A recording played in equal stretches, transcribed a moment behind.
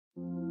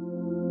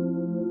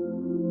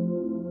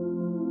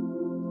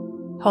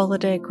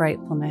Holiday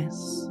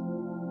Gratefulness.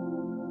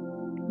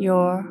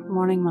 Your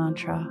morning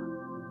mantra.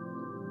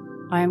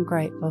 I am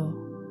grateful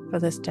for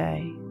this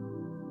day.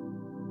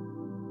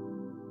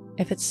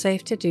 If it's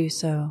safe to do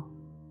so,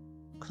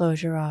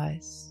 close your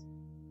eyes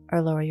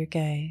or lower your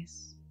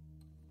gaze.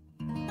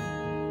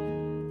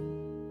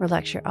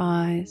 Relax your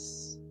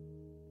eyes,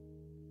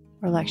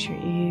 relax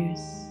your ears,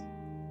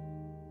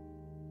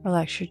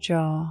 relax your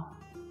jaw.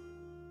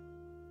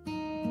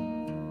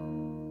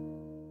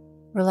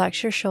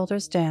 Relax your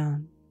shoulders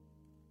down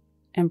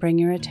and bring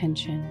your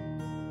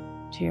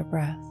attention to your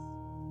breath.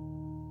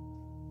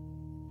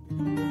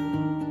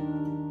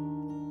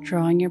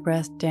 Drawing your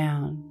breath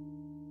down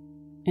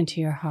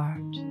into your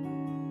heart.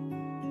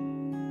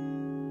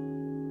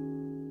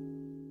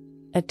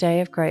 A day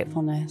of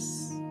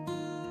gratefulness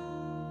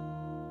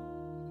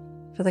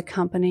for the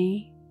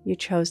company you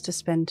chose to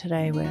spend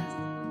today with,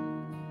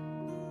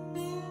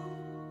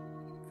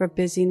 for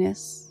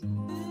busyness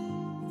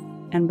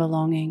and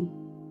belonging,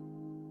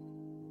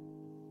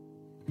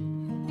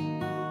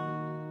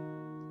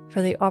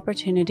 for the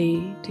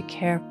opportunity to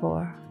care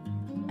for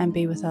and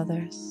be with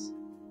others,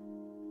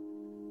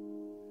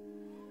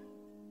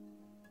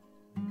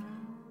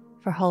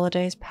 for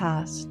holidays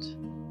past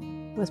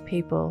with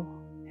people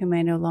who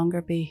may no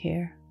longer be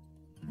here,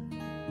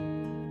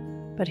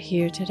 but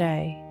here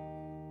today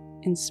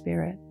in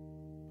spirit,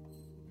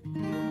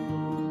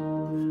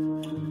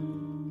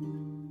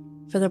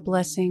 for the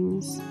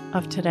blessings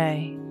of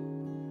today,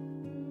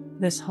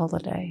 this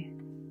holiday,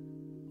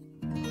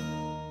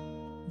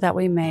 that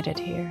we made it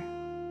here,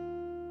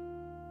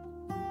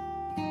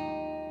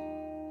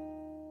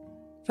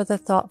 for the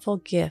thoughtful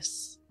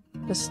gifts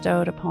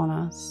bestowed upon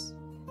us,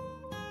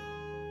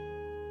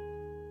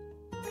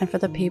 and for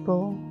the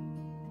people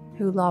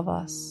who love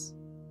us,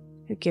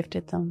 who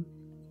gifted them,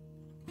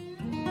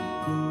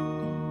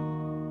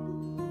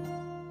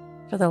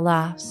 for the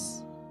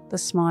laughs, the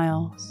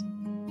smiles,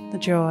 the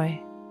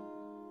joy,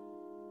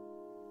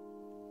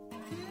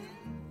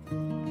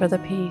 for the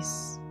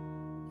peace,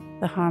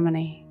 the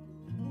harmony,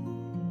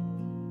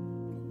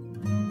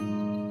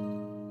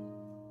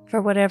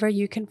 for whatever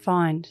you can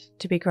find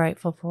to be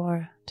grateful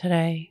for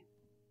today.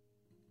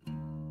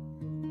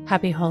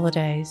 Happy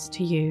holidays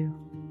to you,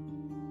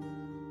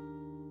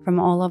 from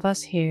all of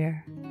us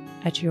here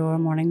at Your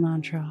Morning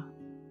Mantra.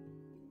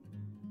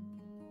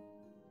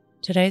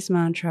 Today's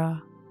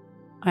mantra,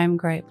 I am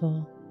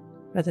grateful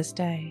for this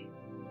day.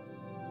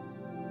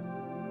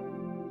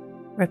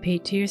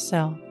 Repeat to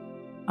yourself,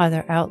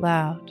 either out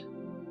loud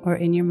or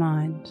in your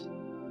mind,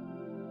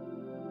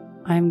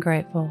 I am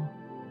grateful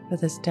for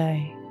this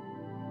day.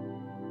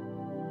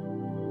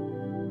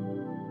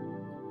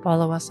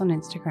 Follow us on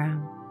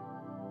Instagram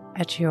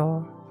at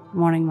Your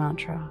Morning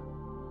Mantra.